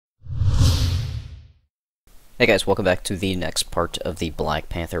Hey guys, welcome back to the next part of the Black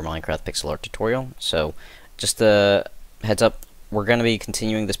Panther Minecraft pixel art tutorial. So, just a heads up, we're going to be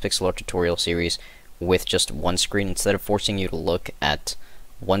continuing this pixel art tutorial series with just one screen. Instead of forcing you to look at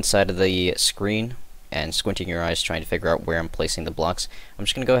one side of the screen and squinting your eyes trying to figure out where I'm placing the blocks, I'm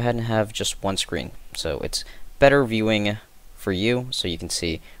just going to go ahead and have just one screen. So it's better viewing for you, so you can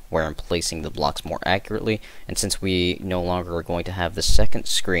see where I'm placing the blocks more accurately. And since we no longer are going to have the second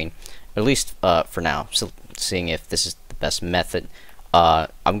screen, at least for now, so seeing if this is the best method, I'm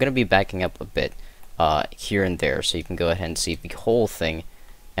going to be backing up a bit here and there, so you can go ahead and see the whole thing.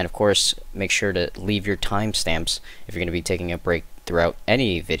 And of course, make sure to leave your timestamps if you're going to be taking a break throughout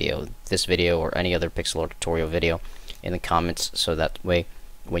any video, this video or any other pixel art tutorial video, in the comments, so that way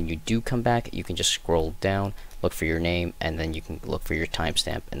when you do come back, you can just scroll down, look for your name, and then you can look for your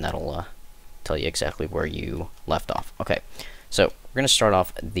timestamp, and that'll tell you exactly where you left off. Okay, so we're going to start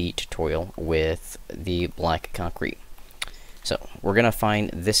off the tutorial with the black concrete. So we're going to find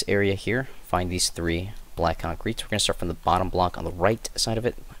this area here, find these three black concretes. We're going to start from the bottom block on the right side of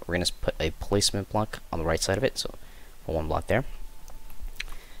it. We're going to put a placement block on the right side of it, so put one block there.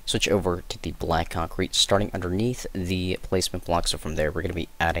 Switch over to the black concrete, starting underneath the placement block. So from there, we're going to be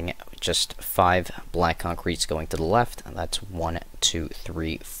adding just 5 black concretes going to the left. And that's 1, 2,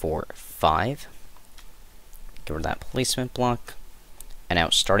 3, 4, 5. Get rid of that placement block. And now,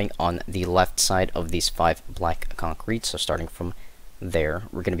 starting on the left side of these 5 black concretes, so starting from there,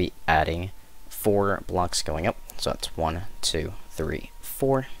 we're going to be adding 4 blocks going up. So that's 1, 2, 3,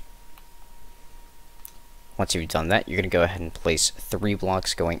 4. Once you've done that, you're going to go ahead and place 3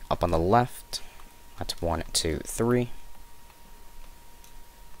 blocks going up on the left. That's 1, 2, 3.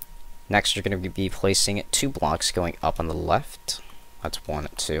 Next, you're going to be placing 2 blocks going up on the left. That's 1,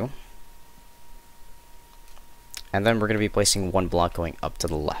 2. And then we're going to be placing 1 block going up to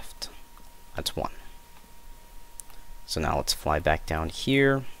the left. That's 1. So now let's fly back down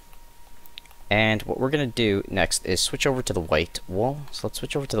here. And what we're going to do next is switch over to the white wall. So let's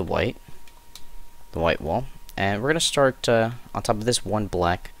switch over to the white wall, and we're going to start on top of this 1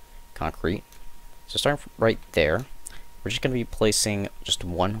 black concrete. So starting right there, we're just going to be placing just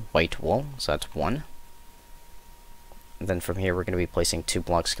 1 white wall, so that's 1. And then from here, we're going to be placing 2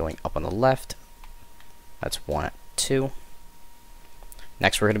 blocks going up on the left. That's 1, 2.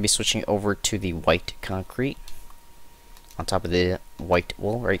 Next, we're going to be switching over to the white concrete. On top of the white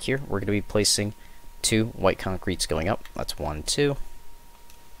wall right here, we're going to be placing 2 white concretes going up. That's 1, 2.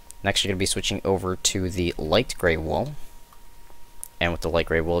 Next, you're going to be switching over to the light gray wall. And with the light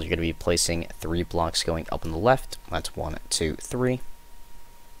gray wall, you're going to be placing 3 blocks going up on the left. That's 1, 2, 3.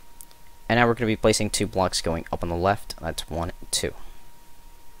 And now we're going to be placing 2 blocks going up on the left. That's 1, 2.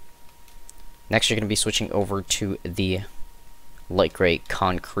 Next, you're going to be switching over to the light gray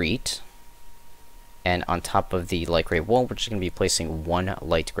concrete. And on top of the light gray wall, we're just going to be placing 1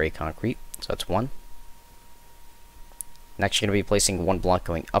 light gray concrete. So that's 1. Next, you're going to be placing 1 block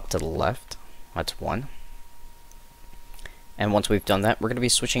going up to the left. That's 1. And once we've done that, we're going to be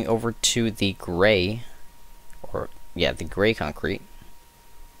switching over to the gray, the gray concrete.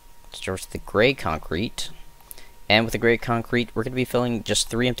 Switch over to the gray concrete. And with the gray concrete, we're going to be filling just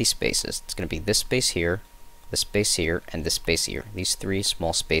 3 empty spaces. It's going to be this space here, and this space here. These 3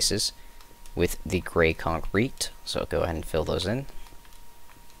 small spaces with the gray concrete. So go ahead and fill those in.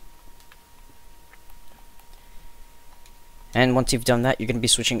 And once you've done that, you're going to be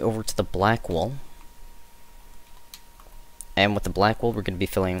switching over to the black wall. And with the black wall, we're going to be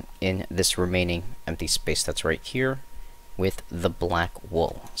filling in this remaining empty space that's right here with the black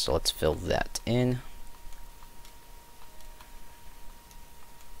wool. So let's fill that in.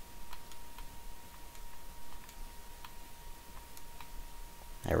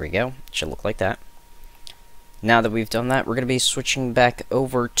 There we go. It should look like that. Now that we've done that, we're going to be switching back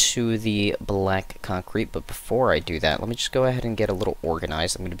over to the black concrete. But before I do that, let me just go ahead and get a little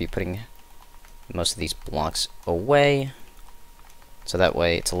organized. I'm going to be putting most of these blocks away, so that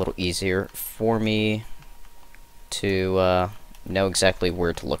way it's a little easier for me to know exactly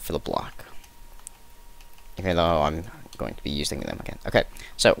where to look for the block, even though I'm going to be using them again. Okay,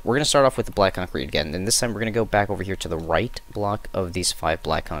 so we're going to start off with the black concrete again, and this time we're going to go back over here to the right block of these 5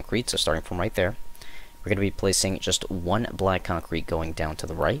 black concrete. So starting from right there, we're going to be placing just 1 black concrete going down to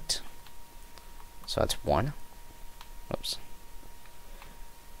the right. So that's 1. Oops.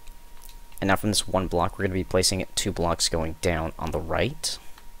 And now from this 1 block, we're going to be placing 2 blocks going down on the right.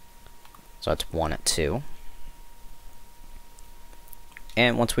 So that's 1, 2.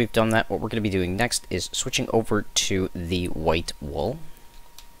 And once we've done that, what we're going to be doing next is switching over to the white wool.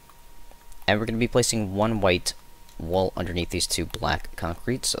 And we're going to be placing 1 white wall underneath these 2 black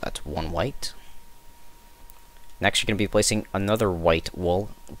concrete. So that's 1 white. Next, you're going to be placing another white wool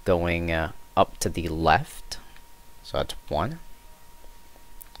going up to the left. So that's 1.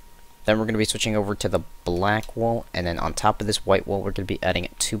 Then we're going to be switching over to the black wool, and then on top of this white wool, we're going to be adding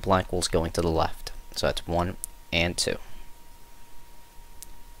 2 black wools going to the left. So that's 1 and 2.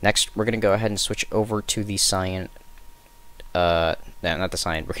 Next, we're going to go ahead and switch over to the cyan, no, not the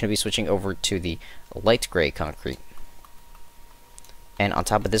cyan, we're going to be switching over to the light gray concrete. And on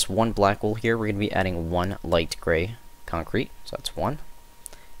top of this 1 black wool here, we're going to be adding 1 light gray concrete, so that's 1.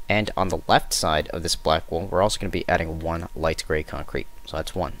 And on the left side of this black wool, we're also going to be adding 1 light gray concrete, so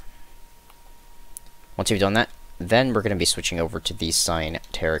that's 1. Once you've done that, then we're going to be switching over to the cyan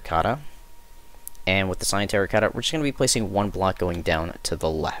terracotta. And with the cyan terracotta, we're just going to be placing 1 block going down to the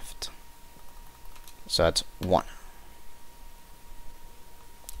left. So that's 1.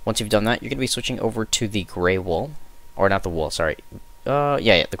 Once you've done that, you're going to be switching over to the gray wool. Or not the wool, sorry.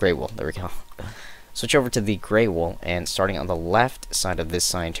 Yeah, the gray wool. There we go. Switch over to the gray wool, and starting on the left side of this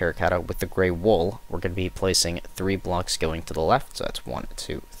cyan terracotta with the gray wool, we're going to be placing 3 blocks going to the left. So that's 1,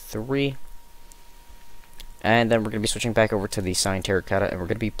 2, 3. And then we're going to be switching back over to the cyan terracotta, and we're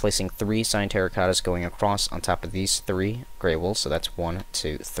going to be placing 3 cyan terracottas going across on top of these 3 gray wools. So that's 1,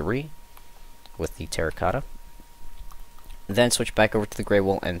 2, 3 with the terracotta. Then switch back over to the gray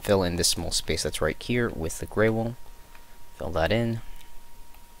wool and fill in this small space that's right here with the gray wool. Fill that in.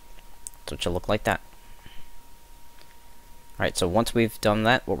 So it should look like that. Alright, so once we've done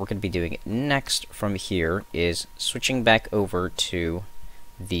that, what we're going to be doing next from here is switching back over to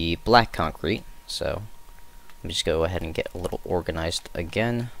the black concrete. So let me just go ahead and get a little organized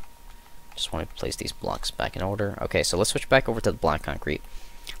again. Just want to place these blocks back in order. Okay, so let's switch back over to the black concrete.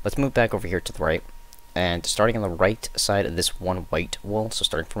 Let's move back over here to the right. And starting on the right side of this 1 white wool, so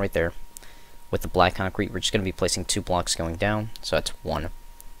starting from right there, with the black concrete, we're just going to be placing 2 blocks going down. So that's 1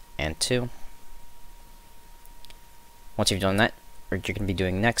 and 2. Once you've done that, what you're going to be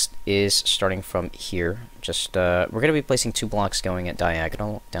doing next is starting from here. Just we're going to be placing 2 blocks going at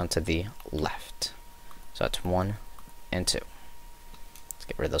diagonal down to the left. So that's 1 and 2. Let's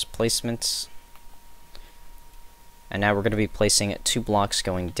get rid of those placements. And now we're going to be placing 2 blocks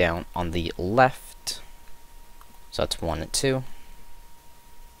going down on the left. So that's 1 and 2.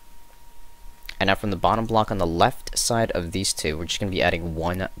 And now from the bottom block on the left side of these 2, we're just going to be adding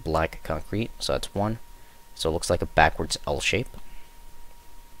 1 black concrete. So that's 1. So it looks like a backwards L shape.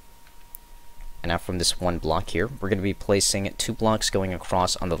 And now from this 1 block here, we're going to be placing 2 blocks going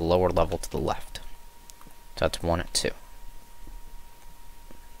across on the lower level to the left. So that's 1 and 2.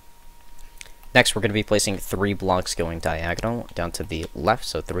 Next, we're going to be placing 3 blocks going diagonal down to the left.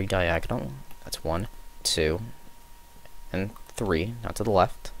 So 3 diagonal. That's 1, 2, and 3, not to the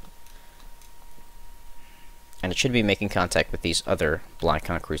left. And it should be making contact with these other black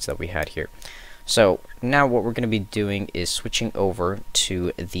concretes that we had here. So now what we're going to be doing is switching over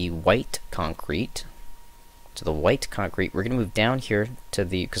to the white concrete. To the white concrete, we're going to move down here to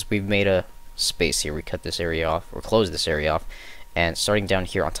the, because we've made a space here, we cut this area off, or closed this area off, and starting down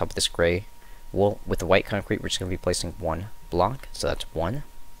here on top of this gray wool with the white concrete, we're just going to be placing 1 block, so that's 1.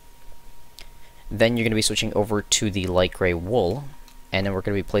 Then you're going to be switching over to the light gray wool, and then we're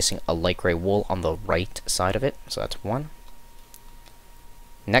going to be placing a light gray wool on the right side of it, so that's 1.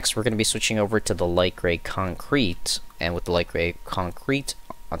 Next, we're going to be switching over to the light gray concrete, and with the light gray concrete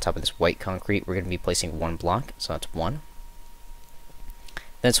on top of this white concrete, we're going to be placing 1 block, so that's 1.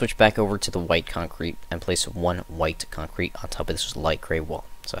 Then switch back over to the white concrete and place 1 white concrete on top of this light gray wool,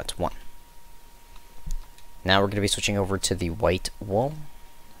 so that's 1. Now we're going to be switching over to the white wool.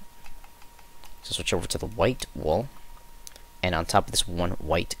 So switch over to the white wool, and on top of this 1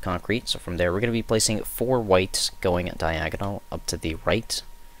 white concrete, so from there we're going to be placing 4 whites going diagonal up to the right.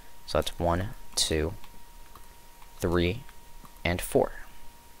 So that's 1, 2, 3, and 4.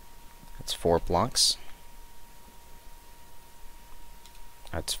 That's 4 blocks.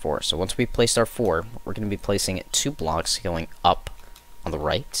 That's 4. So once we placed our 4, we're going to be placing 2 blocks going up on the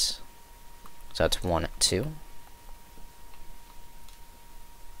right. So that's 1, 2.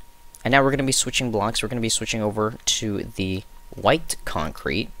 And now we're going to be switching blocks. We're going to be switching over to the white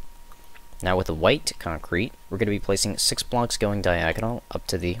concrete. Now with the white concrete, we're going to be placing 6 blocks going diagonal up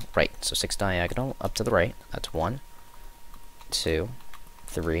to the right. So 6 diagonal up to the right. That's 1, 2,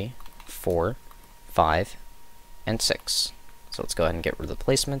 3, 4, 5, and 6. So let's go ahead and get rid of the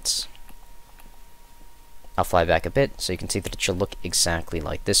placements. I'll fly back a bit so you can see that it should look exactly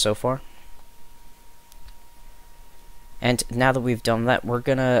like this so far. And now that we've done that, we're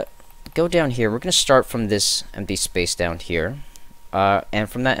going to go down here. We're going to start from this empty space down here. And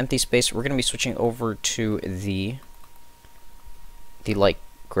from that empty space, we're going to be switching over to the light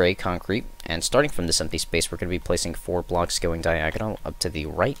gray concrete, and starting from this empty space, we're going to be placing 4 blocks going diagonal up to the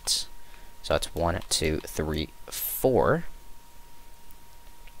right. So that's 1, 2, 3, 4.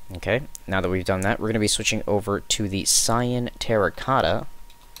 Okay, now that we've done that, we're going to be switching over to the cyan terracotta.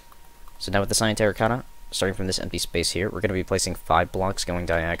 So now with the cyan terracotta, starting from this empty space here, we're going to be placing 5 blocks going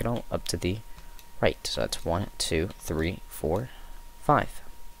diagonal up to the right. So that's 1, 2, 3, 4, 5.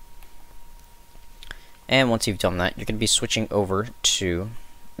 And once you've done that, you're going to be switching over to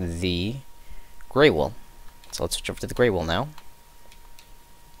the gray wool. So let's switch over to the gray wool now.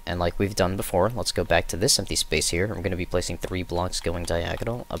 And like we've done before, let's go back to this empty space here. I'm going to be placing 3 blocks going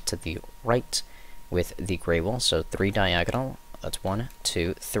diagonal up to the right with the gray wool. So 3 diagonal, that's 1,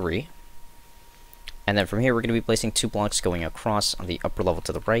 2, 3. And then from here, we're going to be placing 2 blocks going across on the upper level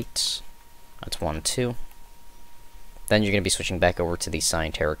to the right. That's 1, 2. Then you're going to be switching back over to the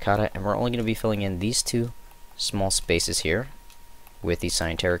cyan terracotta, and we're only going to be filling in these 2 small spaces here with the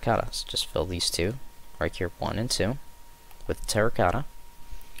cyan terracotta. So just fill these 2 right here, 1 and 2, with the terracotta.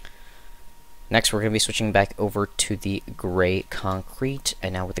 Next, we're going to be switching back over to the gray concrete,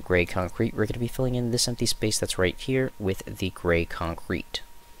 and now with the gray concrete, we're going to be filling in this empty space that's right here with the gray concrete.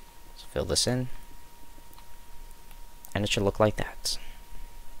 So fill this in, and it should look like that.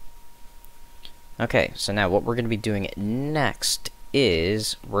 Okay, so now what we're going to be doing next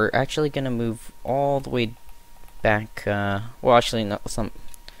is we're actually going to move all the way back. Well, actually, no,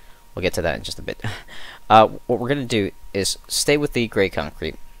 we'll get to that in just a bit. What we're going to do is stay with the gray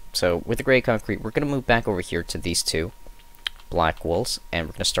concrete. So with the gray concrete, we're going to move back over here to these 2 black wools, and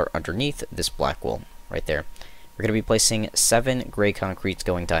we're going to start underneath this black wool right there. We're going to be placing 7 gray concretes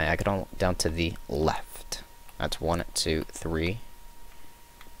going diagonal down to the left. That's 1, 2, 3,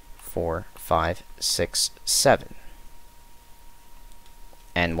 4, 5, 6, 7.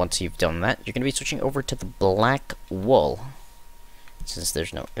 And once you've done that, you're going to be switching over to the black wool. Since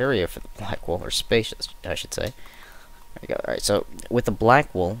there's no area for the black wool, or space, I should say. There you go. Alright, so with the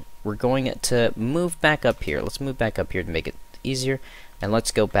black wool, we're going to move back up here. Let's move back up here to make it easier. And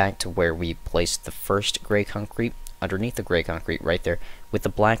let's go back to where we placed the first gray concrete, underneath the gray concrete right there. With the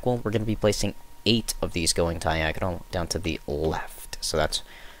black wool, we're going to be placing 8 of these going diagonal down to the left. So that's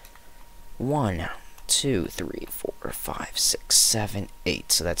 1, 2, 3, 4, 5, 6, 7,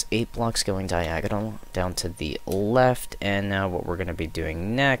 8. So that's 8 blocks going diagonal down to the left. And now what we're going to be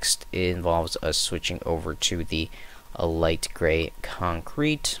doing next involves us switching over to the light gray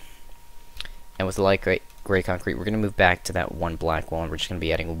concrete. And with the light gray concrete, we're going to move back to that 1 black wall, and we're just going to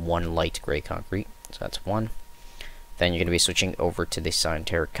be adding 1 light gray concrete. So that's 1. Then you're going to be switching over to the cyan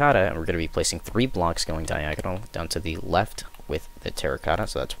terracotta, and we're going to be placing 3 blocks going diagonal down to the left with the terracotta.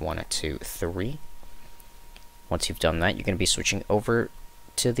 So that's 1, 2, 3. Once you've done that, you're going to be switching over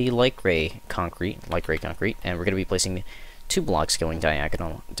to the light gray concrete, and we're going to be placing 2 blocks going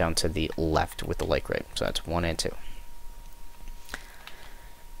diagonal down to the left with the light gray. So that's 1 and 2.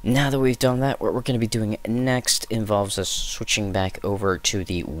 Now that we've done that, what we're going to be doing next involves us switching back over to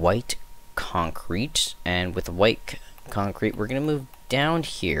the white concrete. And with the white concrete, we're going to move down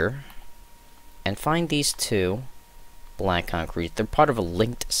here and find these 2 black concrete. They're part of a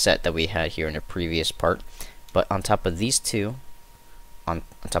linked set that we had here in a previous part. But on top of these 2, on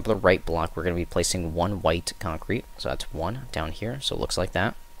top of the right block, we're going to be placing 1 white concrete. So that's 1 down here. So it looks like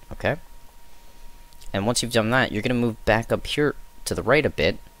that. Okay. And once you've done that, you're going to move back up here to the right a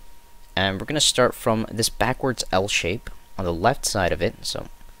bit. And we're going to start from this backwards L shape on the left side of it. So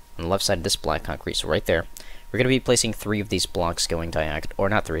on the left side of this black concrete, so right there, we're going to be placing 3 of these blocks going diagonal, or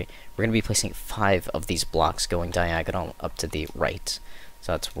not 3, we're going to be placing 5 of these blocks going diagonal up to the right.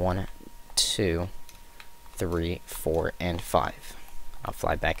 So that's 1, 2, 3, 4, and 5. I'll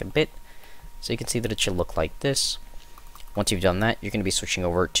fly back a bit so you can see that it should look like this. Once you've done that, you're going to be switching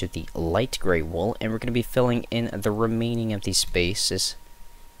over to the light gray wool, and we're going to be filling in the remaining empty spaces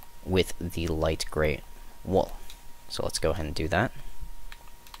with the light gray wool. So let's go ahead and do that.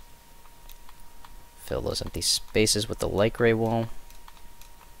 Fill those empty spaces with the light gray wool.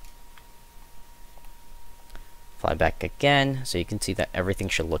 Fly back again so you can see that everything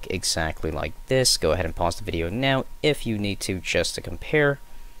should look exactly like this. Go ahead and pause the video now if you need to, just to compare.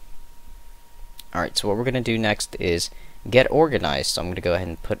 Alright, so what we're going to do next is get organized. So I'm going to go ahead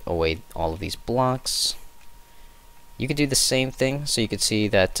and put away all of these blocks. You could do the same thing, so you could see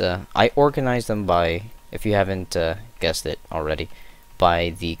that I organized them by, if you haven't guessed it already,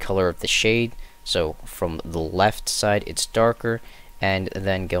 by the color of the shade. So from the left side it's darker, and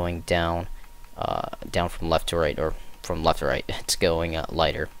then going down from left to right, or from left to right, it's going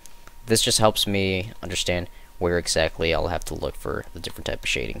lighter. This just helps me understand where exactly I'll have to look for the different type of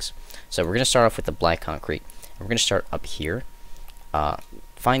shadings. So we're going to start off with the black concrete. We're going to start up here.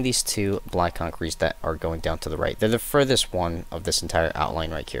 find these two black concretes that are going down to the right. They're the furthest one of this entire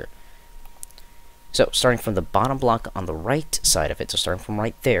outline right here. So, starting from the bottom block on the right side of it, so starting from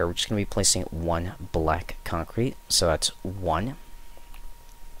right there, we're just going to be placing one black concrete. So that's one.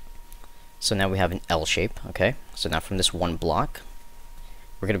 So now we have an L shape, okay? So now from this one block,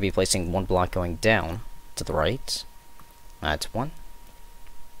 we're going to be placing one block going down to the right. That's one.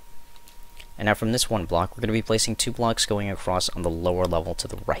 And now from this one block, we're going to be placing two blocks going across on the lower level to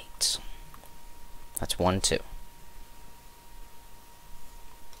the right. That's 1, 2.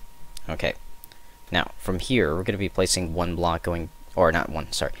 Okay. Now, from here, we're going to be placing one block going, or not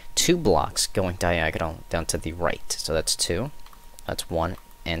one, sorry, two blocks going diagonal down to the right. So that's 2. That's 1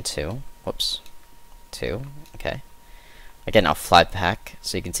 and 2. Whoops. 2. Okay. Again, I'll fly back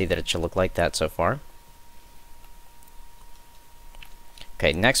so you can see that it should look like that so far.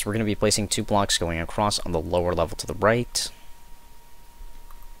 Okay, next we're going to be placing two blocks going across on the lower level to the right.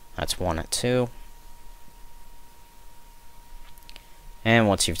 That's 1 and 2. And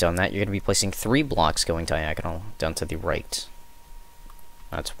once you've done that, you're going to be placing three blocks going diagonal down to the right.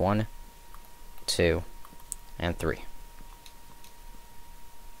 That's 1, 2, and 3.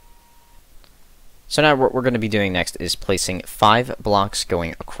 So now what we're going to be doing next is placing 5 blocks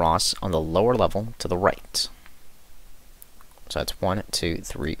going across on the lower level to the right. So that's 1, 2,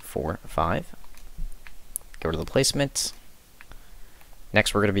 3, 4, 5. Go to the placement.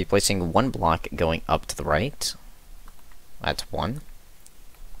 Next we're going to be placing one block going up to the right. That's 1.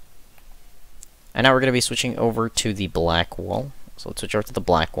 And now we're going to be switching over to the black wall. So let's switch over to the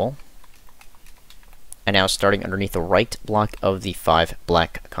black wall. And now starting underneath the right block of the 5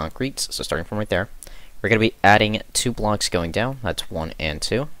 black concretes, so starting from right there, we're going to be adding 2 blocks going down. That's 1 and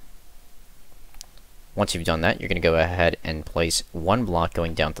 2. Once you've done that, you're going to go ahead and place one block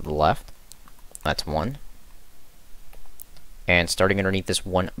going down to the left. That's 1. And starting underneath this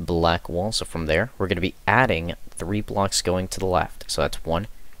one black wall, so from there, we're going to be adding 3 blocks going to the left. So that's 1,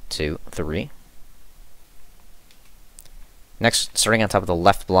 2, 3. Next, starting on top of the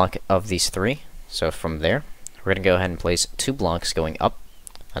left block of these 3, so from there, we're going to go ahead and place 2 blocks going up.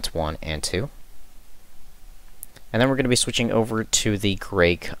 That's 1 and 2. And then we're going to be switching over to the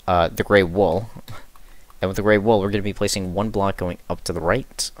gray wool. And with the gray wool, we're going to be placing one block going up to the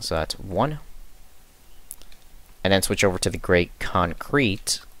right. So that's 1. And then switch over to the gray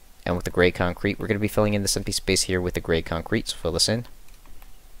concrete. And with the gray concrete, we're going to be filling in this empty space here with the gray concrete. So fill this in.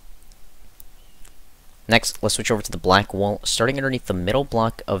 Next, let's switch over to the black wall, starting underneath the middle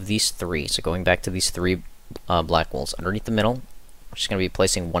block of these 3. So going back to these 3 black walls. Underneath the middle, we're just going to be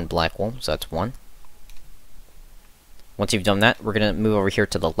placing one black wall. So that's 1. Once you've done that, we're going to move over here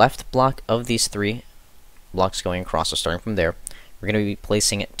to the left block of these 3 blocks going across. So starting from there, we're going to be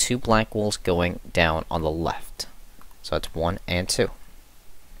placing 2 black walls going down on the left. So that's 1 and 2.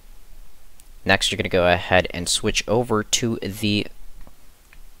 Next, you're going to go ahead and switch over to the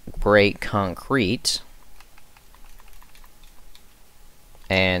gray concrete.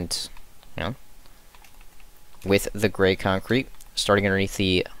 And, with the gray concrete, starting underneath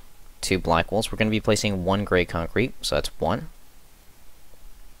the 2 black walls, we're going to be placing 1 gray concrete, so that's 1.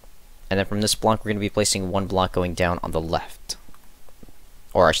 And then from this block, we're going to be placing 1 block going down on the left.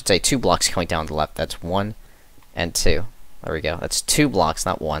 Or I should say 2 blocks going down on the left. That's 1 and 2. There we go. That's 2 blocks,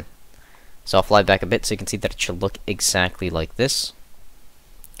 not 1. So I'll fly back a bit so you can see that it should look exactly like this.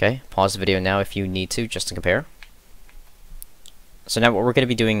 Okay, pause the video now if you need to, just to compare. So now what we're going to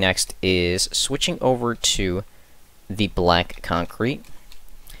be doing next is switching over to the black concrete.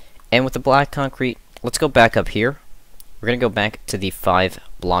 And with the black concrete, let's go back up here. We're going to go back to the 5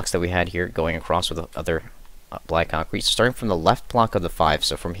 blocks that we had here going across with the other black concrete. So starting from the left block of the 5,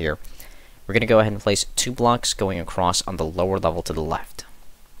 so from here, we're going to go ahead and place 2 blocks going across on the lower level to the left.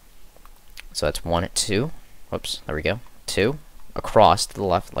 So that's 1, 2. Whoops, there we go. 2 across to the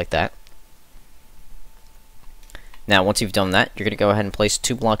left like that. Now, once you've done that, you're going to go ahead and place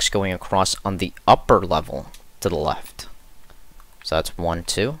 2 blocks going across on the upper level to the left. So that's 1,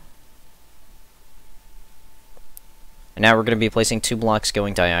 2. And now we're going to be placing 2 blocks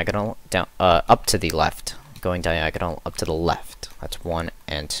going diagonal down up to the left. Going diagonal up to the left. That's 1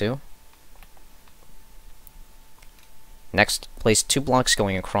 and 2. Next, place 2 blocks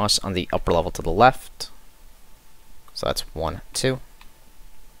going across on the upper level to the left. So that's 1, 2.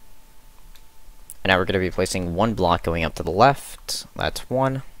 And now we're going to be placing 1 block going up to the left. That's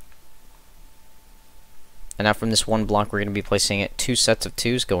 1. And now from this 1 block, we're going to be placing 2 sets of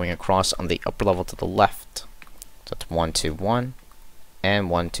 2s going across on the upper level to the left. So that's 1, 2, 1, and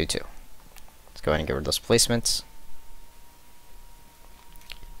 1, 2, 2. Let's go ahead and get rid of those placements.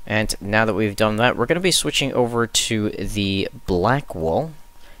 And now that we've done that, we're going to be switching over to the black wool.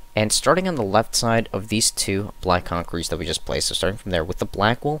 And starting on the left side of these two black concretes that we just placed, so starting from there with the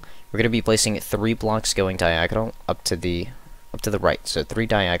black wool, we're going to be placing 3 blocks going diagonal up to the right. So 3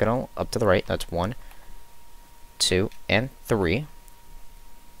 diagonal up to the right. That's 1, 2, and 3.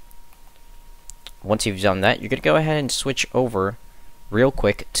 Once you've done that, you're going to go ahead and switch over real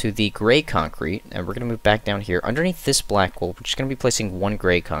quick to the gray concrete, and we're going to move back down here underneath this black wool. We're just going to be placing 1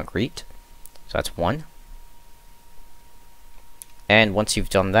 gray concrete. So that's 1. And once you've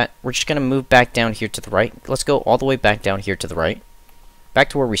done that, we're just going to move back down here to the right. Let's go all the way back down here to the right. Back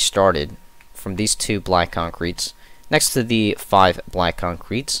to where we started from these 2 black concretes. Next to the 5 black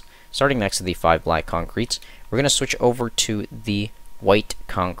concretes. Starting next to the 5 black concretes, we're going to switch over to the white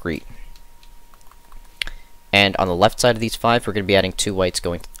concrete. And on the left side of these 5, we're going to be adding 2 whites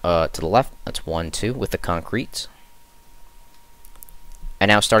going to the left. That's 1, 2 with the concrete. And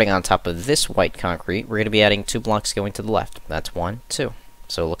now starting on top of this white concrete, we're going to be adding 2 blocks going to the left. That's 1, 2.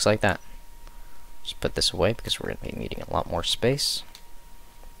 So it looks like that. Just put this away because we're going to be needing a lot more space.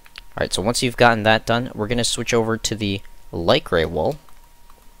 Alright, so once you've gotten that done, we're going to switch over to the light gray wool.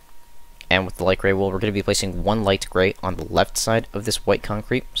 And with the light gray wool, we're going to be placing 1 light gray on the left side of this white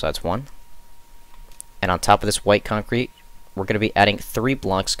concrete. So that's 1. And on top of this white concrete, we're going to be adding 3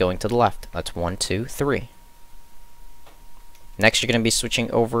 blocks going to the left. That's 1, 2, 3. Next, you're going to be switching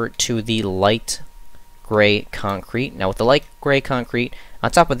over to the light gray concrete. Now, with the light gray concrete,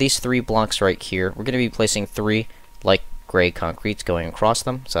 on top of these 3 blocks right here, we're going to be placing 3 light gray concretes going across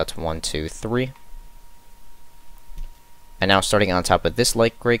them. So that's 1, 2, 3. And now, starting on top of this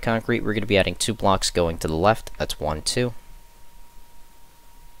light gray concrete, we're going to be adding 2 blocks going to the left. That's 1, 2.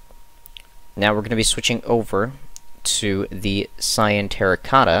 Now, we're going to be switching over to the cyan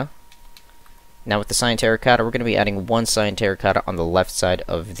terracotta. Now with the cyan terracotta, we're going to be adding 1 cyan terracotta on the left side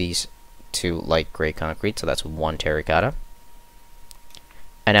of these 2 light gray concrete, so that's 1 terracotta.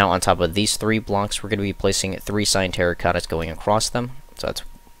 And now on top of these 3 blocks, we're going to be placing 3 cyan terracottas going across them, so that's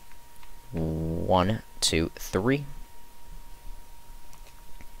 1, 2, 3.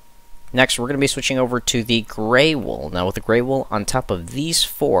 Next, we're going to be switching over to the gray wool. Now with the gray wool on top of these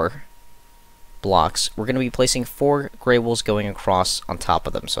 4 blocks, we're going to be placing 4 gray wools going across on top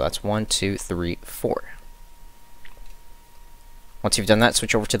of them. So that's 1, 2, 3, 4. Once you've done that,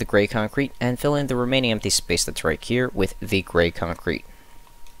 switch over to the gray concrete and fill in the remaining empty space that's right here with the gray concrete.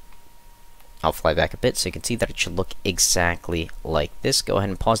 I'll fly back a bit so you can see that it should look exactly like this. Go ahead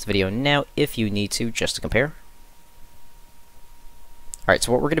and pause the video now if you need to, just to compare. Alright,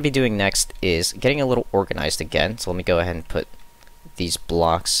 so what we're going to be doing next is getting a little organized again. So let me go ahead and put these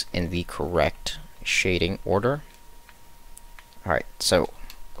blocks in the correct shading order. Alright, so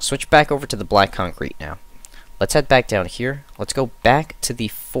switch back over to the black concrete now. Let's head back down here. Let's go back to the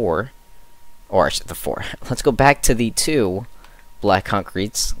 4, let's go back to the 2 black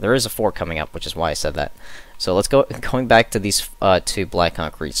concretes. There is a 4 coming up, which is why I said that. So let's going back to these 2 black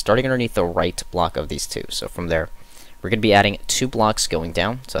concretes, starting underneath the right block of these 2. So from there, we're going to be adding 2 blocks going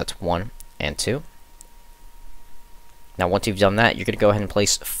down. So that's 1 and 2. Now, once you've done that, you're going to go ahead and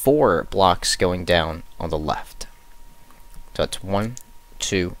place 4 blocks going down on the left. So that's 1,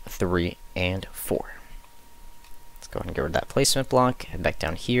 2, 3, and 4. Let's go ahead and get rid of that placement block, head back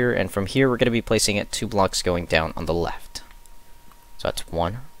down here, and from here, we're going to be placing it 2 blocks going down on the left. So that's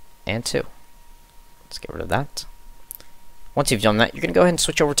 1 and 2. Let's get rid of that. Once you've done that, you're going to go ahead and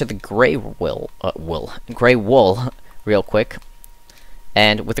switch over to the gray wool real quick.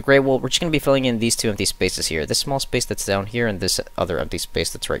 And with the gray wool, we're just going to be filling in these 2 empty spaces here. This small space that's down here and this other empty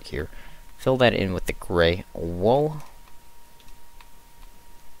space that's right here. Fill that in with the gray wool.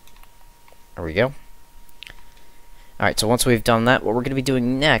 There we go. Alright, so once we've done that, what we're going to be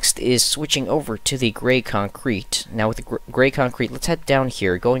doing next is switching over to the gray concrete. Now with the gray concrete, let's head down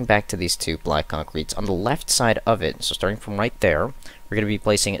here, going back to these 2 black concretes. On the left side of it, so starting from right there, we're going to be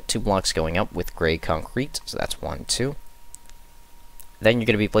placing 2 blocks going up with gray concrete. So that's 1, 2. Then you're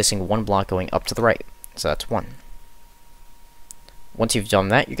going to be placing 1 block going up to the right. So that's 1. Once you've done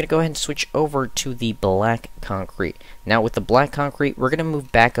that, you're going to go ahead and switch over to the black concrete. Now with the black concrete, we're going to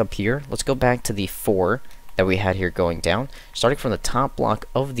move back up here. Let's go back to the 4 that we had here going down, starting from the top block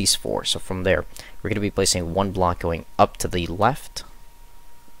of these 4. So from there, we're going to be placing 1 block going up to the left.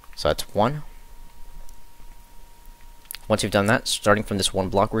 So that's 1. Once you've done that, starting from this 1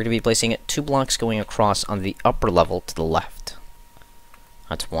 block, we're going to be placing 2 blocks going across on the upper level to the left.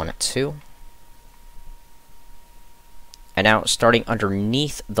 That's 1, 2. And now, starting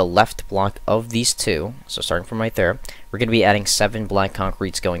underneath the left block of these 2, so starting from right there, we're going to be adding 7 black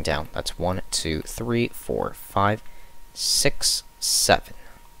concretes going down. That's 1, 2, 3, 4, 5, 6, 7.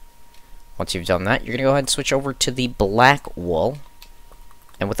 Once you've done that, you're going to go ahead and switch over to the black wool.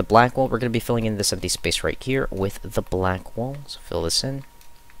 And with the black wall, we're going to be filling in this empty space right here with the black wall. So fill this in.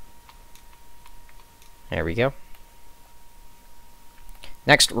 There we go.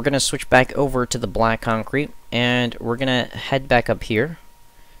 Next, we're going to switch back over to the black concrete, and we're going to head back up here,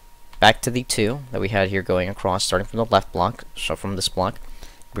 back to the 2 that we had here going across, starting from the left block, so from this block.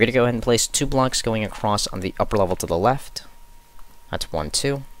 We're going to go ahead and place 2 blocks going across on the upper level to the left. That's 1,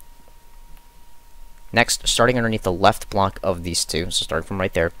 2. Next, starting underneath the left block of these 2, so starting from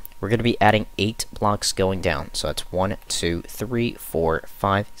right there, we're going to be adding 8 blocks going down. So that's 1, 2, 3, 4,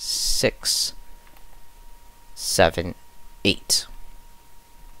 5, 6, 7, 8.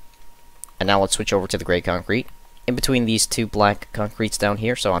 And now let's switch over to the gray concrete. In between these 2 black concretes down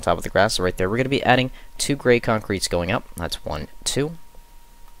here, so on top of the grass, so right there, we're going to be adding 2 gray concretes going up. That's 1, 2.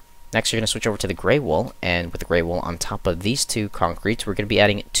 Next, you're going to switch over to the gray wool, and with the gray wool on top of these 2 concretes, we're going to be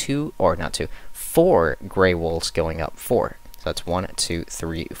adding 4 gray wools going up. 4. So that's 1, 2,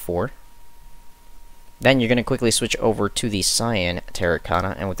 3, 4. Then you're going to quickly switch over to the cyan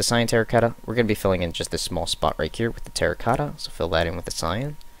terracotta, and with the cyan terracotta, we're going to be filling in just this small spot right here with the terracotta. So fill that in with the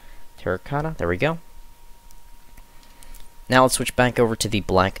cyan terracotta. There we go. Now let's switch back over to the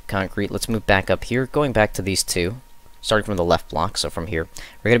black concrete. Let's move back up here, going back to these 2, starting from the left block. So from here,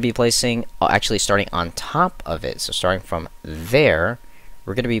 we're going to be placing, actually starting on top of it. So starting from there,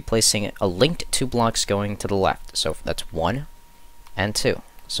 we're going to be placing a linked 2 blocks going to the left. So that's 1 and 2.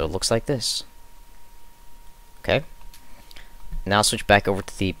 So it looks like this. Okay. Now switch back over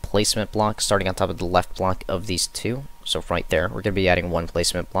to the placement block, starting on top of the left block of these 2. So from right there, we're going to be adding 1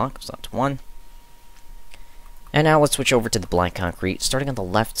 placement block. So that's 1. And now let's switch over to the black concrete, starting on the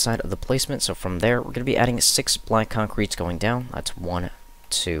left side of the placement. So from there, we're going to be adding 6 black concretes going down. That's 1,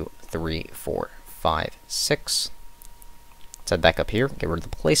 2, 3, 4, 5, 6. Let's head back up here, get rid of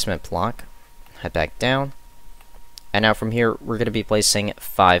the placement block, head back down. And now from here, we're going to be placing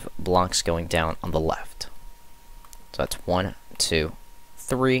 5 blocks going down on the left. So that's 1, 2,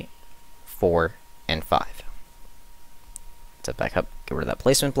 3, 4, and 5. Let's head back up, get rid of that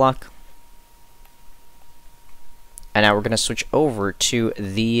placement block. And now we're going to switch over to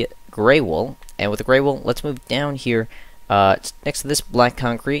the gray wool. And with the gray wool, let's move down here next to this black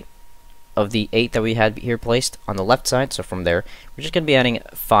concrete of the 8 that we had here placed on the left side. So from there, we're just going to be adding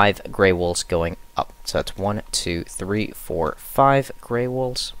 5 gray wools going up. So that's 1, 2, 3, 4, 5 gray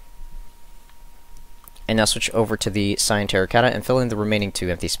wools. And now switch over to the cyan terracotta and fill in the remaining 2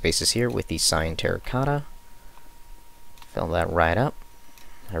 empty spaces here with the cyan terracotta. Fill that right up.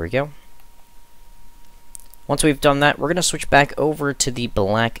 There we go. Once we've done that, we're going to switch back over to the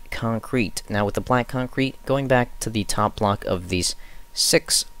black concrete. Now with the black concrete, going back to the top block of these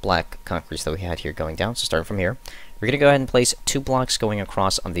 6 black concretes that we had here going down. So starting from here, we're going to go ahead and place 2 blocks going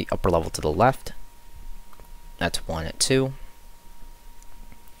across on the upper level to the left. That's 1 and 2.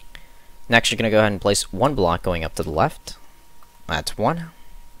 Next, you're going to go ahead and place 1 block going up to the left. That's 1.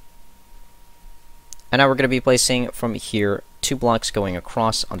 And now we're going to be placing from here 2 blocks going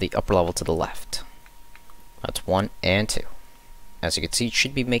across on the upper level to the left. That's 1 and 2. As you can see, it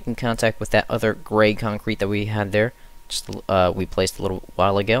should be making contact with that other gray concrete that we had there. Just we placed a little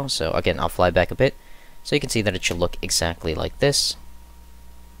while ago. So again, I'll fly back a bit so you can see that it should look exactly like this.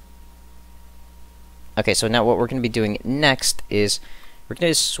 Okay, so now what we're going to be doing next is we're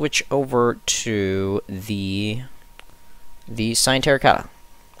going to switch over to the cyan terracotta.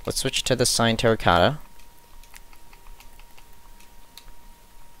 Let's switch to the cyan terracotta.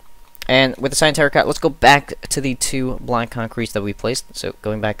 And with the cyan terracotta, let's go back to the 2 black concretes that we placed. So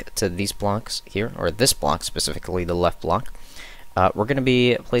going back to these blocks here, or this block specifically, the left block, we're going to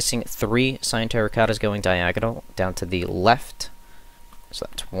be placing 3 cyan terracottas going diagonal down to the left. So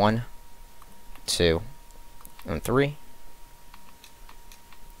that's 1, 2, and 3.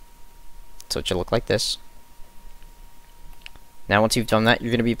 So it should look like this. Now once you've done that,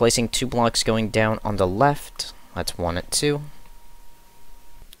 you're going to be placing 2 blocks going down on the left. That's 1 and 2.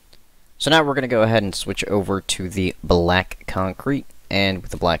 So now we're going to go ahead and switch over to the black concrete. And with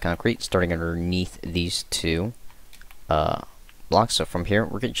the black concrete, starting underneath these 2 blocks. So from here,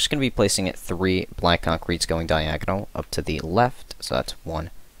 we're just going to be placing 3 black concretes going diagonal up to the left. So that's 1,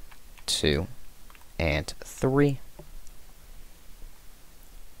 2, and 3.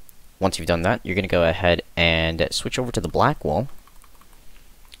 Once you've done that, you're going to go ahead and switch over to the black wool.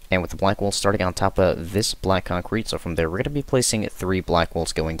 And with the black wool starting on top of this black concrete, so from there we're going to be placing 3 black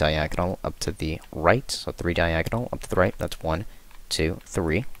wools going diagonal up to the right. So 3 diagonal up to the right. That's 1, 2,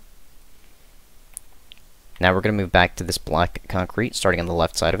 3. Now we're going to move back to this black concrete, starting on the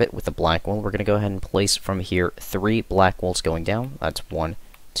left side of it with the black wool. We're going to go ahead and place from here 3 black wools going down. That's 1,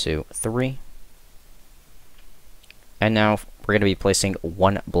 2, 3. And now we're going to be placing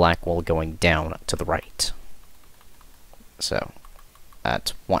one black wall going down to the right. So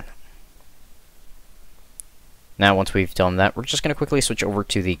that's 1. Now, once we've done that, we're just going to quickly switch over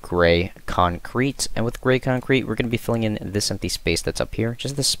to the gray concrete. And with gray concrete, we're going to be filling in this empty space that's up here,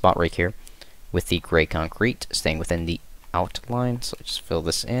 just this spot right here, with the gray concrete, staying within the outline. So just fill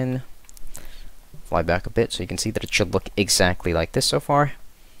this in, fly back a bit so you can see that it should look exactly like this so far.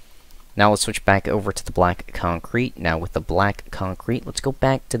 Now let's switch back over to the black concrete. Now with the black concrete, let's go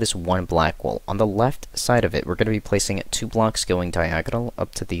back to this one black wall. On the left side of it, we're going to be placing 2 blocks going diagonal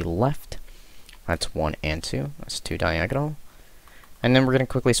up to the left. That's 1 and 2. That's 2 diagonal. And then we're going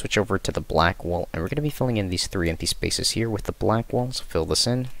to quickly switch over to the black wall, and we're going to be filling in these 3 empty spaces here with the black walls. So fill this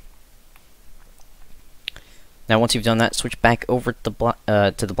in. Now once you've done that, switch back over to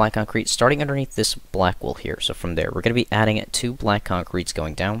the black concrete, starting underneath this black wall here. So from there, we're going to be adding 2 black concretes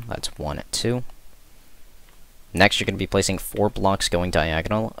going down. That's 1 and 2. Next, you're going to be placing 4 blocks going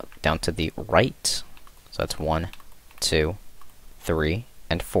diagonal down to the right. So that's 1, 2, 3,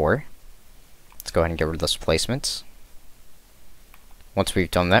 and 4. Let's go ahead and get rid of those placements. Once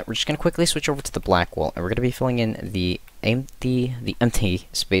we've done that, we're just going to quickly switch over to the black wall, and we're going to be filling in the empty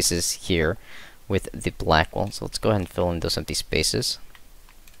spaces here with the black wall. So let's go ahead and fill in those empty spaces.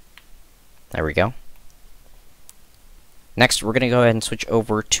 There we go. Next, we're going to go ahead and switch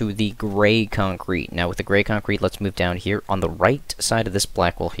over to the gray concrete. Now with the gray concrete, let's move down here on the right side of this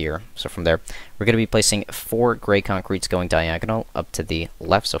black wall here. So from there, we're going to be placing 4 gray concretes going diagonal up to the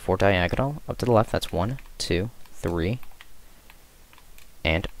left. So 4 diagonal up to the left. That's 1, 2, 3,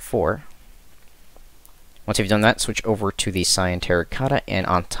 and 4. Once you've done that, switch over to the cyan terracotta, and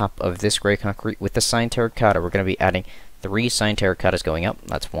on top of this gray concrete with the cyan terracotta, we're going to be adding 3 cyan terracottas going up.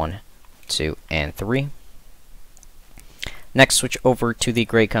 That's 1, 2, and 3. Next, switch over to the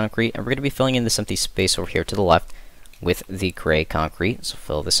gray concrete, and we're going to be filling in this empty space over here to the left with the gray concrete. So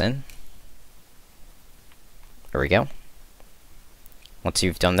fill this in. There we go. Once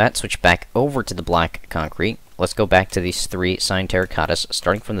you've done that, switch back over to the black concrete. Let's go back to these 3 cyan terracottas,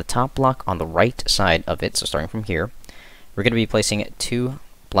 starting from the top block on the right side of it. So starting from here, we're going to be placing 2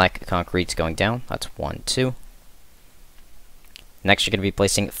 black concretes going down. That's 1, 2. Next, you're going to be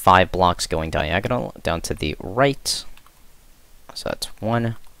placing 5 blocks going diagonal down to the right. So that's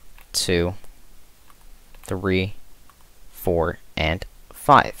 1, 2, 3, 4, and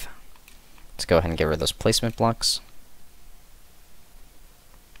 5. Let's go ahead and get rid of those placement blocks.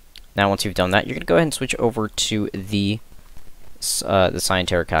 Now, once you've done that, you're going to go ahead and switch over to the cyan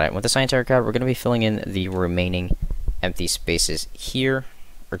terracotta. And with the cyan terracotta, we're going to be filling in the remaining empty spaces here,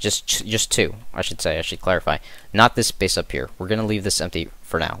 or just 2, I should say. I should clarify. Not this space up here. We're going to leave this empty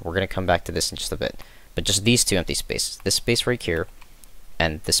for now. We're going to come back to this in just a bit. But just these 2 empty spaces. This space right here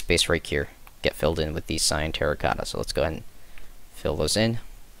and this space right here get filled in with these cyan terracotta. So let's go ahead and fill those in.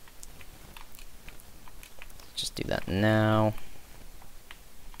 Just do that now.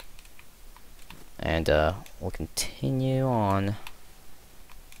 And we'll continue on,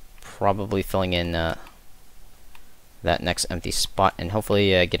 probably filling in that next empty spot, and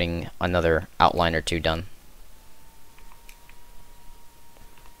hopefully getting another outline or 2 done.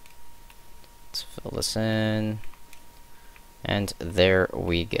 Let's fill this in, and there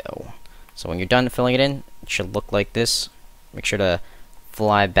we go. So when you're done filling it in, it should look like this. Make sure to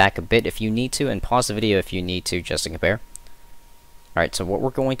fly back a bit if you need to, and pause the video if you need to, just to compare. Alright, so what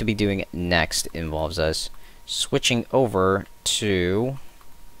we're going to be doing next involves us switching over to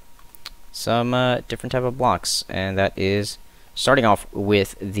some different type of blocks, and that is starting off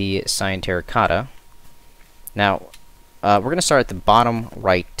with the cyan terracotta. Now, we're going to start at the bottom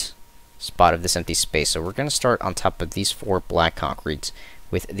right spot of this empty space. So we're going to start on top of these 4 black concretes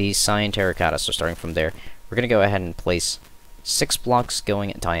with these cyan terracotta. So starting from there, we're going to go ahead and place 6 blocks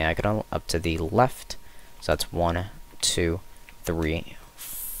going diagonal up to the left. So that's 1, 2, 3,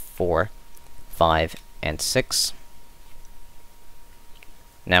 4, 5, and 6.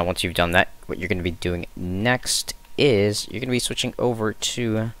 Now, once you've done that, what you're going to be doing next is you're going to be switching over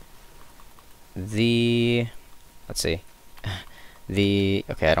to the, let's see,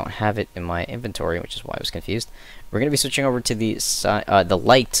 okay, I don't have it in my inventory, which is why I was confused. We're going to be switching over to the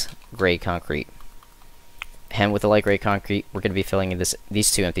light gray concrete. And with the light gray concrete, we're going to be filling in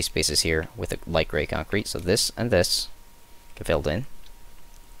these 2 empty spaces here with the light gray concrete. So this and this get filled in.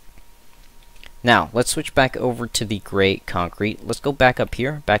 Now, let's switch back over to the gray concrete. Let's go back up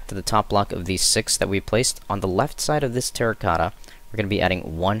here, back to the top block of these 6 that we placed. On the left side of this terracotta, we're going to be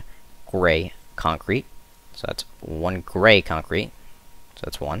adding 1 gray concrete. So that's 1 gray concrete. So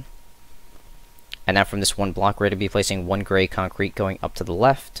that's 1. And now from this 1 block, we're going to be placing 1 gray concrete going up to the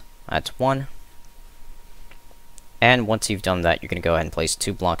left. That's 1. And once you've done that, you're going to go ahead and place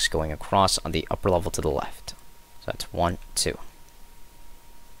 2 blocks going across on the upper level to the left. So that's 1, 2.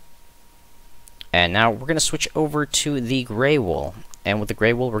 And now we're going to switch over to the gray wool. And with the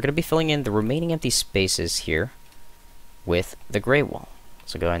gray wool, we're going to be filling in the remaining empty spaces here with the gray wool.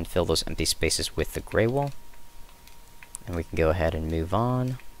 So go ahead and fill those empty spaces with the gray wool. And we can go ahead and move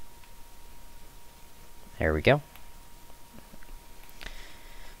on. There we go.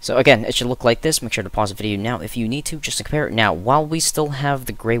 So again, it should look like this. Make sure to pause the video now if you need to, just to compare it. Now, while we still have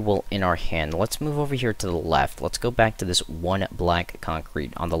the gray wool in our hand, let's move over here to the left. Let's go back to this 1 black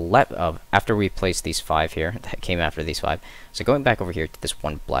concrete. On the left, after we place these 5 here, that came after these 5. So going back over here to this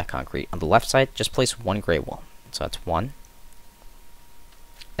 1 black concrete. On the left side, just place 1 gray wool. So that's 1.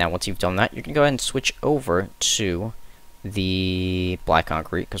 Now, once you've done that, you can go ahead and switch over to the black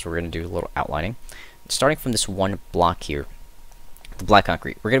concrete, because we're going to do a little outlining. Starting from this 1 block here, the black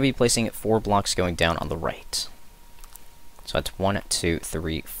concrete, we're going to be placing 4 blocks going down on the right. So that's 1, 2,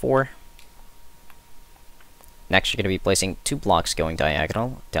 3, 4. Next, you're going to be placing 2 blocks going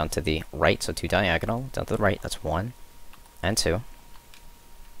diagonal down to the right. So 2 diagonal down to the right. That's 1 and 2.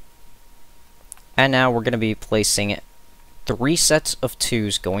 And now we're going to be placing 3 sets of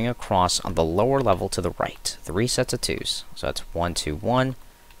 2s going across on the lower level to the right. 3 sets of 2s. So that's 1, 2, 1,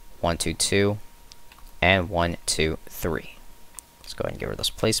 1, 2, 2, and 1, 2, 3. Let's go ahead and get rid of those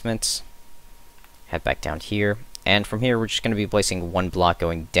placements. Head back down here. And from here, we're just going to be placing 1 block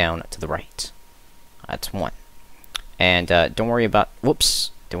going down to the right. That's 1. And don't worry about...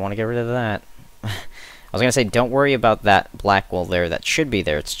 Whoops. Don't want to get rid of that. I was going to say, don't worry about that black wool there. That should be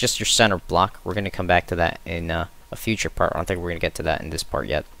there. It's just your center block. We're going to come back to that in a future part. I don't think we're going to get to that in this part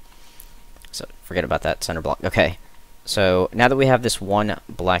yet. So forget about that center block. Okay. So now that we have this 1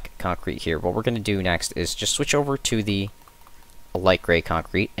 black concrete here, what we're going to do next is just switch over to the light gray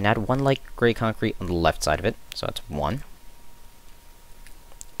concrete and add 1 light gray concrete on the left side of it. So that's 1.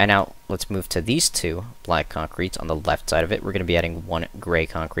 And now let's move to these 2 black concretes on the left side of it. We're going to be adding 1 gray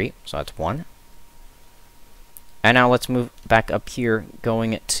concrete. So that's 1. And now let's move back up here,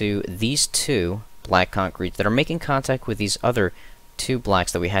 going to these 2 black concretes that are making contact with these other 2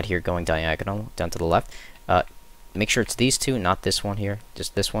 blacks that we had here going diagonal down to the left. Make sure it's these 2, not this one here,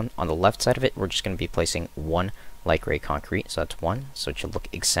 just this one. On the left side of it, we're just going to be placing 1 light gray concrete, so that's 1. So it should look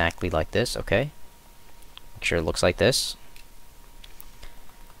exactly like this, okay? Make sure it looks like this.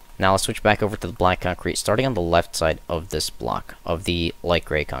 Now let's switch back over to the black concrete, starting on the left side of this block, of the light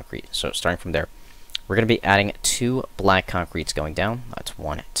gray concrete. So starting from there, we're going to be adding 2 black concretes going down. That's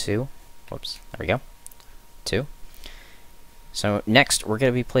 1, 2. Whoops, there we go. 2. So next, we're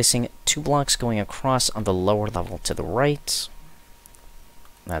going to be placing 2 blocks going across on the lower level to the right.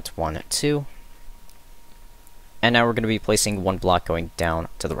 That's 1, 2. And now we're going to be placing 1 block going down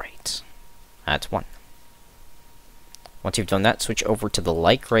to the right. That's 1. Once you've done that, switch over to the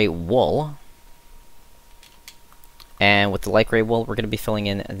light gray wool. And with the light gray wool, we're going to be filling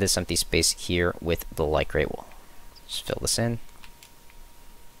in this empty space here with the light gray wool. Just fill this in.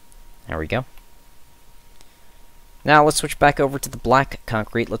 There we go. Now let's switch back over to the black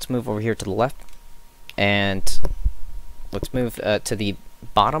concrete. Let's move over here to the left. And let's move to the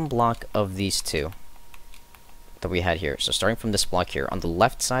bottom block of these 2 that we had here. So starting from this block here, on the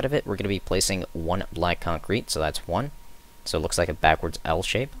left side of it, we're going to be placing 1 black concrete. So that's 1. So it looks like a backwards L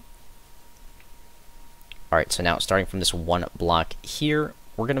shape. Alright, so now starting from this 1 block here,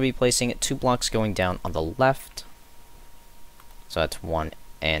 we're going to be placing 2 blocks going down on the left. So that's 1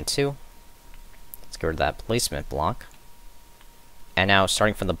 and 2. Let's get rid of that placement block. And now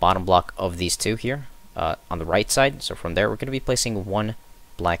starting from the bottom block of these 2 here, on the right side, so from there we're going to be placing 1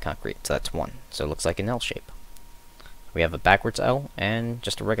 black concrete. So that's 1. So it looks like an L shape. We have a backwards L and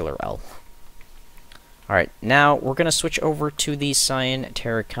just a regular L. Alright, now we're going to switch over to the cyan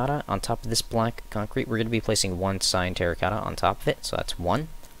terracotta on top of this black concrete. We're going to be placing 1 cyan terracotta on top of it, so that's 1.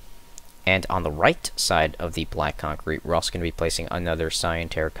 And on the right side of the black concrete, we're also going to be placing another cyan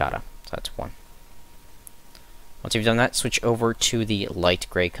terracotta, so that's 1. Once you've done that, switch over to the light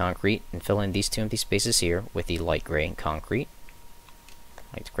gray concrete and fill in these 2 empty spaces here with the light gray concrete.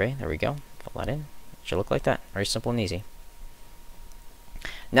 Light gray, there we go. Fill that in. It should look like that. Very simple and easy.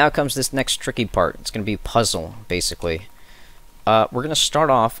 Now comes this next tricky part. It's going to be a puzzle, basically. We're going to start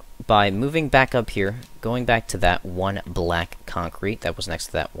off by moving back up here, going back to that 1 black concrete that was next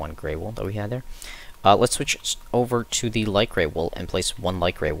to that 1 gray wool that we had there. Let's switch over to the light gray wool and place 1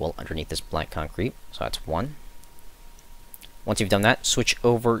 light gray wool underneath this black concrete. So that's 1. Once you've done that, switch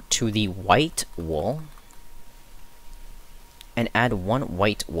over to the white wool and add 1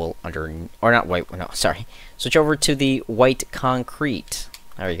 white wool or not white, no, sorry. Switch over to the white concrete.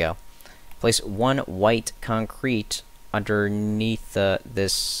 There we go. place one white concrete underneath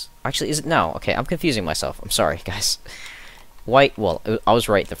this. Actually, is it? No. Okay, I'm confusing myself. I'm sorry, guys. White wool. I was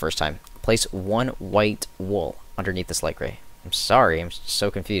right the first time. Place one white wool underneath this light gray. I'm sorry. I'm so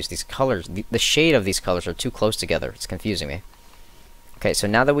confused. These colors, the shade of these colors are too close together. It's confusing me. Okay, so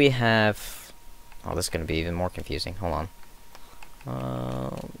now that we have... Oh, this is going to be even more confusing. Hold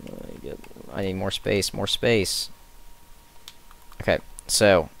on. I need more space. More space. Okay,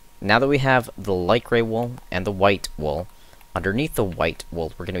 so now that we have the light gray wool and the white wool, underneath the white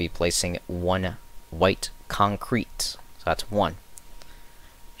wool, we're going to be placing one white concrete. So that's one.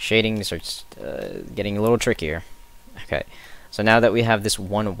 Shading starts getting a little trickier. Okay, so now that we have this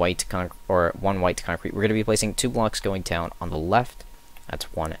one white concrete, we're going to be placing 2 blocks going down on the left. That's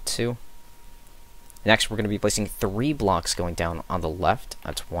 1, 2. Next, we're going to be placing 3 blocks going down on the left.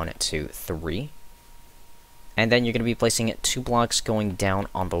 That's 1, 2, 3. And then you're going to be placing 2 blocks going down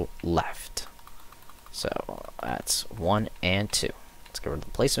on the left. So that's 1 and 2. Let's go to the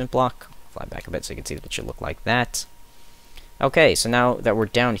placement block. Fly back a bit so you can see that it should look like that. Okay, so now that we're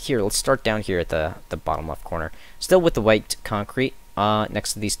down here, let's start down here at the bottom left corner. Still with the white concrete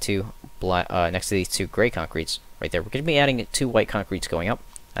next to these two gray concretes right there. We're going to be adding 2 white concretes going up.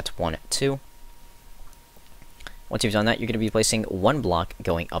 That's 1, 2. Once you've done that, you're going to be placing 1 block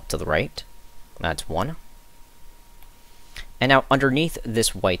going up to the right. That's 1. And now underneath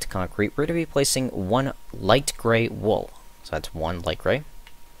this white concrete, we're going to be placing 1 light gray wool. So that's 1 light gray.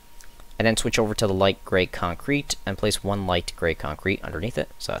 And then switch over to the light gray concrete and place 1 light gray concrete underneath it.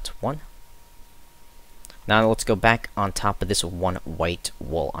 So that's 1. Now let's go back on top of this 1 white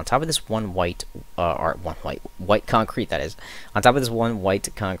wool. On top of this white concrete, that is. On top of this 1 white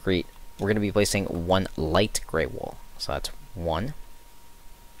concrete, we're going to be placing 1 light gray wool. So that's 1.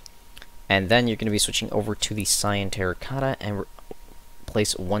 And then you're going to be switching over to the cyan terracotta and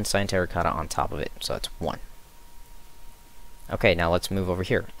place 1 cyan terracotta on top of it. So that's 1. Okay, now let's move over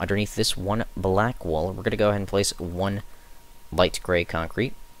here. Underneath this 1 black wool, we're going to go ahead and place 1 light gray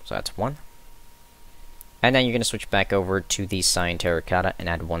concrete. So that's 1. And then you're going to switch back over to the cyan terracotta and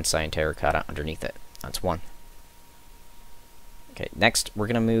add 1 cyan terracotta underneath it. That's 1. Okay, next we're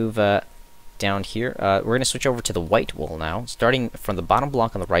going to move down here. We're going to switch over to the white wool now, starting from the bottom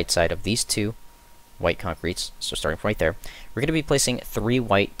block on the right side of these 2 white concretes. So starting from right there, we're going to be placing 3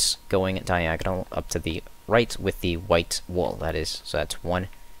 whites going diagonal up to the right with the white wool. That is, so that's 1,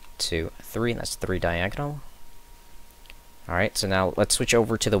 2, 3. That's 3 diagonal. Alright, so now let's switch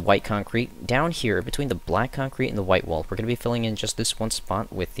over to the white concrete. Down here, between the black concrete and the white wool, we're going to be filling in just this one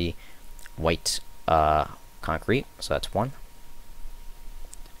spot with the white concrete. So that's 1.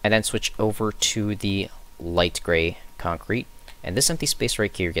 And then switch over to the light gray concrete. And this empty space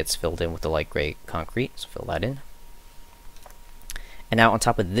right here gets filled in with the light gray concrete. So fill that in. And now on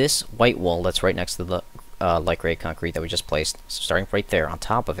top of this white wool that's right next to the light gray concrete that we just placed, so starting right there on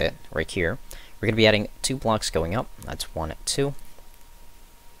top of it, right here, we're going to be adding 2 blocks going up. That's 1, 2.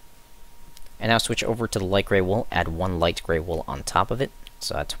 And now switch over to the light gray wool, add 1 light gray wool on top of it.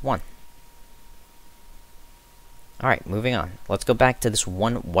 So that's 1. Alright, moving on. Let's go back to this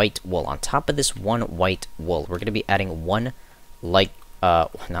 1 white wool. On top of this 1 white wool, we're going to be adding 1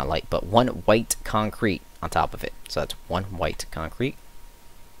 not light, but 1 white concrete on top of it. So that's 1 white concrete.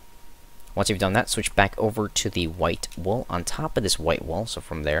 Once you've done that, switch back over to the white wool on top of this white wool. So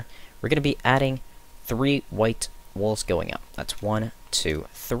from there, we're going to be adding 3 white wools going up. That's 1, 2,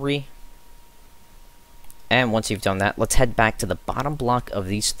 3. And once you've done that, let's head back to the bottom block of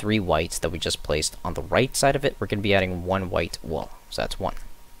these 3 whites that we just placed. On the right side of it, we're going to be adding 1 white wool. So that's 1.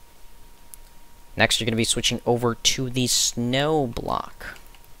 Next, you're going to be switching over to the snow block.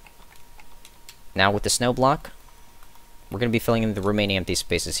 Now with the snow block, we're going to be filling in the remaining empty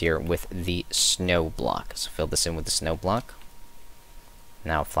spaces here with the snow block. So fill this in with the snow block.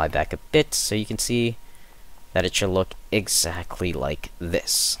 Now fly back a bit so you can see that it should look exactly like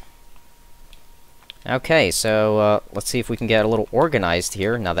this. Okay, so let's see if we can get a little organized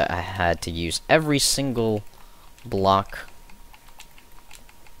here now that I had to use every single block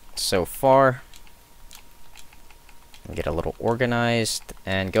so far. Get a little organized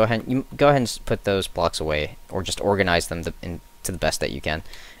and go ahead and put those blocks away, or just organize them to the best that you can.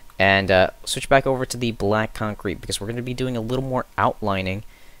 And switch back over to the black concrete because we're going to be doing a little more outlining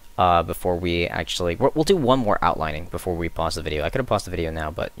before we actually... We'll do 1 more outlining before we pause the video. I could have paused the video now,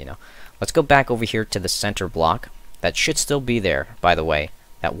 but, you know. Let's go back over here to the center block. That should still be there, by the way.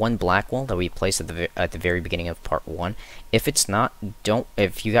 That 1 black wool that we placed at the very beginning of part 1. If it's not,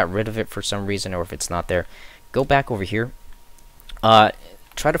 if you got rid of it for some reason, or if it's not there, go back over here.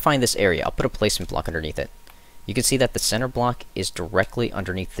 Try to find this area. I'll put a placement block underneath it. You can see that the center block is directly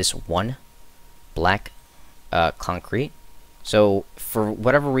underneath this 1 black concrete. So for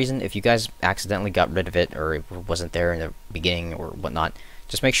whatever reason, if you guys accidentally got rid of it or it wasn't there in the beginning or whatnot,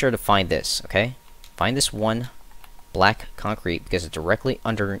 just make sure to find this, okay? Find this one black concrete because it's directly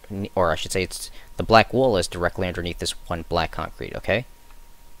under, or I should say it's the black wool is directly underneath this one black concrete, okay?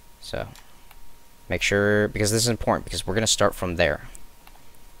 So make sure, because this is important because we're going to start from there.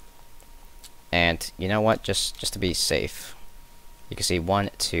 And you know what, just to be safe, you can see 1,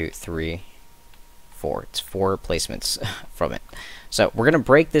 2, 3, 4. It's 4 placements from it. So we're going to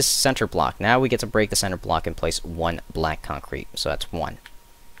break this center block. Now we get to break the center block and place 1 black concrete. So that's 1.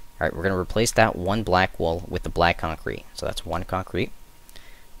 Alright, we're going to replace that 1 black wool with the black concrete. So that's 1 concrete.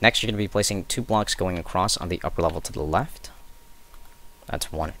 Next, you're going to be placing 2 blocks going across on the upper level to the left.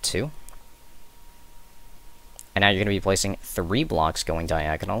 That's 1, 2. And now you're going to be placing 3 blocks going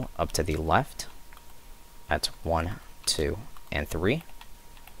diagonal up to the left. That's 1, 2, and 3.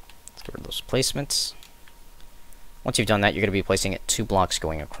 Let's get rid of those placements. Once you've done that, you're going to be placing 2 blocks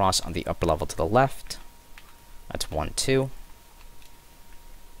going across on the upper level to the left. That's 1, 2.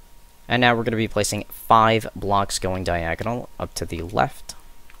 And now we're going to be placing 5 blocks going diagonal up to the left.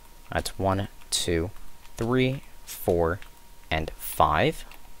 That's 1, 2, 3, 4, and 5.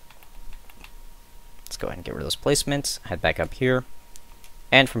 Let's go ahead and get rid of those placements. Head back up here.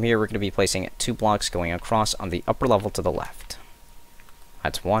 And from here, we're going to be placing 2 blocks going across on the upper level to the left.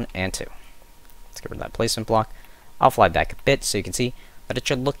 That's 1 and 2. Let's get rid of that placement block. I'll fly back a bit so you can see that it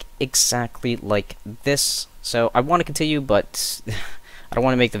should look exactly like this. So I want to continue, but I don't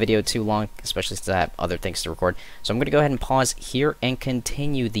want to make the video too long, especially since I have other things to record. So I'm going to go ahead and pause here and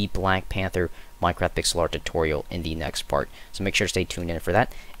continue the Black Panther Minecraft pixel art tutorial in the next part. So make sure to stay tuned in for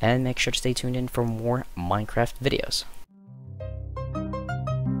that, and make sure to stay tuned in for more Minecraft videos.